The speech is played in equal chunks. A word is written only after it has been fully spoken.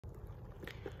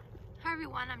Hi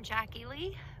everyone, I'm Jackie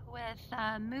Lee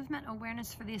with Movement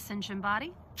Awareness for the Ascension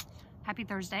Body. Happy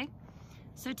Thursday.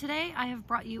 So today I have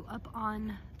brought you up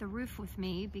on the roof with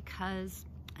me because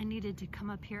I needed to come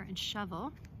up here and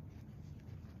shovel.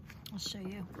 I'll show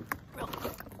you real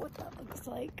quick what that looks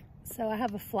like. So I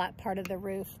have a flat part of the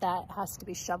roof that has to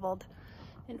be shoveled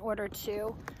in order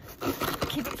to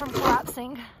keep it from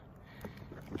collapsing.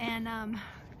 And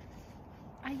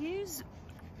I use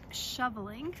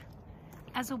shoveling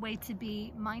as a way to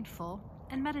be mindful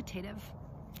and meditative.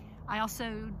 I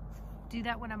also do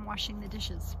that when I'm washing the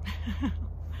dishes.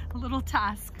 A little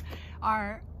task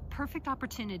are perfect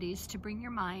opportunities to bring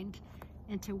your mind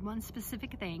into one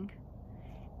specific thing,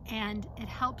 and it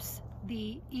helps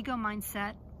the ego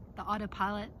mindset, the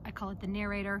autopilot, I call it the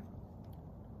narrator,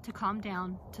 to calm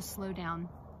down, to slow down,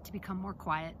 to become more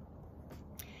quiet.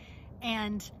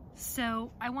 And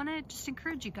so I want to just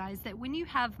encourage you guys that when you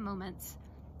have moments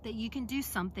that you can do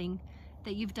something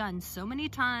that you've done so many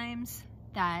times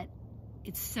that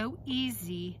it's so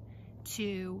easy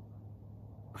to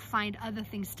find other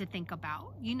things to think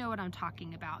about. You know what I'm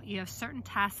talking about. You have certain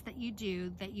tasks that you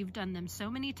do that you've done them so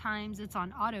many times, it's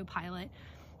on autopilot.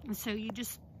 And so you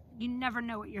never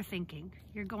know what you're thinking.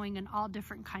 You're going in all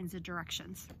different kinds of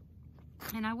directions.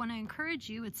 And I want to encourage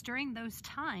you, it's during those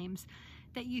times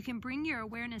that you can bring your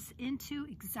awareness into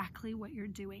exactly what you're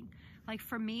doing. Like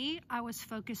for me, I was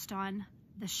focused on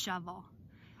the shovel.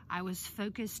 I was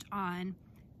focused on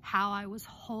how I was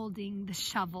holding the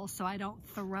shovel so I don't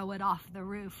throw it off the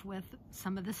roof with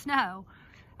some of the snow.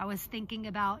 I was thinking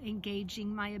about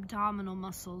engaging my abdominal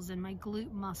muscles and my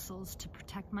glute muscles to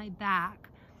protect my back.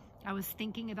 I was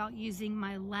thinking about using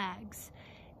my legs.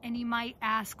 And you might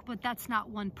ask, but that's not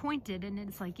one-pointed. And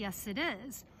it's like, yes, it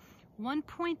is.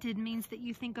 One-pointed means that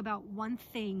you think about one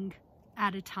thing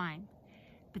at a time,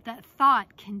 but that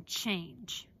thought can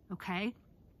change, okay?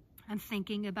 I'm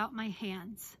thinking about my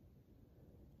hands.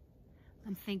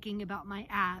 I'm thinking about my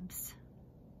abs.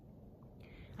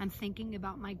 I'm thinking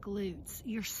about my glutes.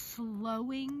 You're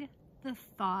slowing the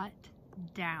thought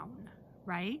down,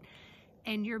 right?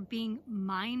 And you're being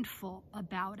mindful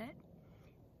about it.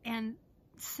 And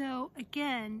so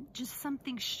again, just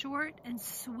something short and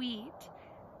sweet,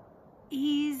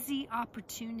 easy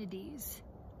opportunities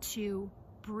to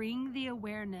bring the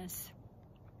awareness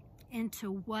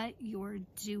into what you're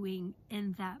doing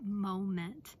in that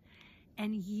moment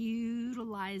and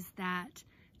utilize that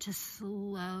to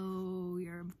slow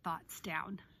your thoughts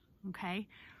down, okay?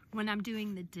 When I'm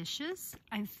doing the dishes,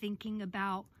 I'm thinking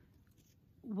about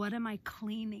what am I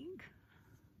cleaning?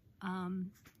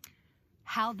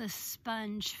 How the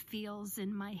sponge feels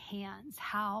in my hands,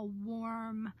 how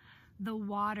warm the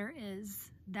water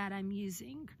is that I'm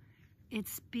using.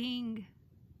 It's being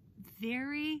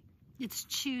it's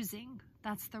choosing,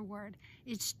 that's the word.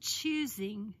 It's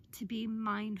choosing to be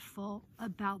mindful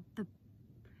about the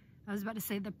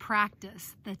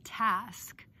practice, the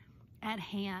task at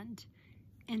hand,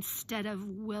 instead of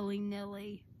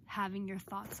willy-nilly having your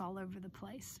thoughts all over the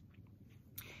place.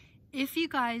 If you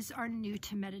guys are new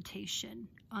to meditation,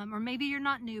 or maybe you're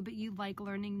not new, but you like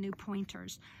learning new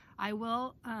pointers, I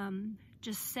will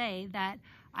just say that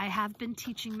I have been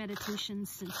teaching meditation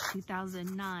since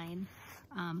 2009.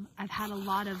 I've had a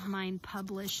lot of mine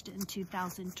published in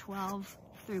 2012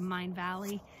 through Mind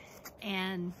Valley,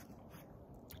 and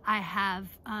I have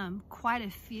quite a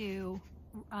few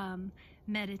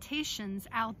meditations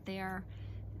out there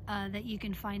that you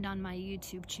can find on my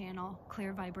YouTube channel,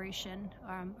 Clear Vibration,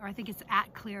 or I think it's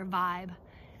at Clear Vibe.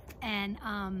 And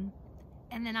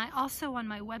then I also, on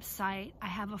my website, I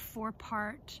have a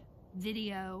 4-part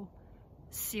video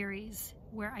series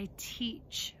where I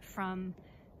teach from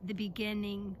the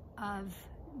beginning of,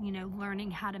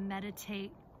 learning how to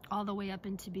meditate all the way up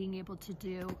into being able to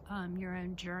do your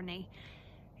own journey.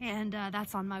 And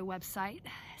that's on my website.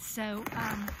 So,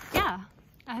 yeah.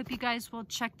 I hope you guys will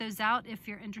check those out if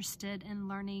you're interested in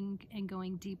learning and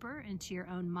going deeper into your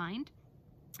own mind.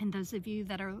 And those of you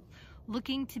that are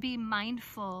looking to be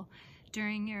mindful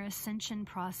during your ascension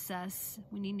process,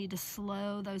 when you need to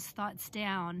slow those thoughts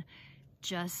down,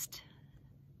 just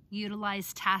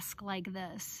utilize tasks like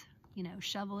this,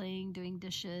 shoveling, doing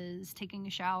dishes, taking a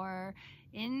shower,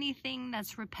 anything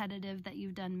that's repetitive that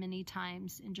you've done many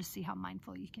times, and just see how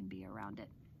mindful you can be around it.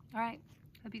 All right.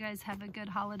 Hope you guys have a good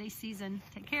holiday season.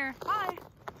 Take care. Bye.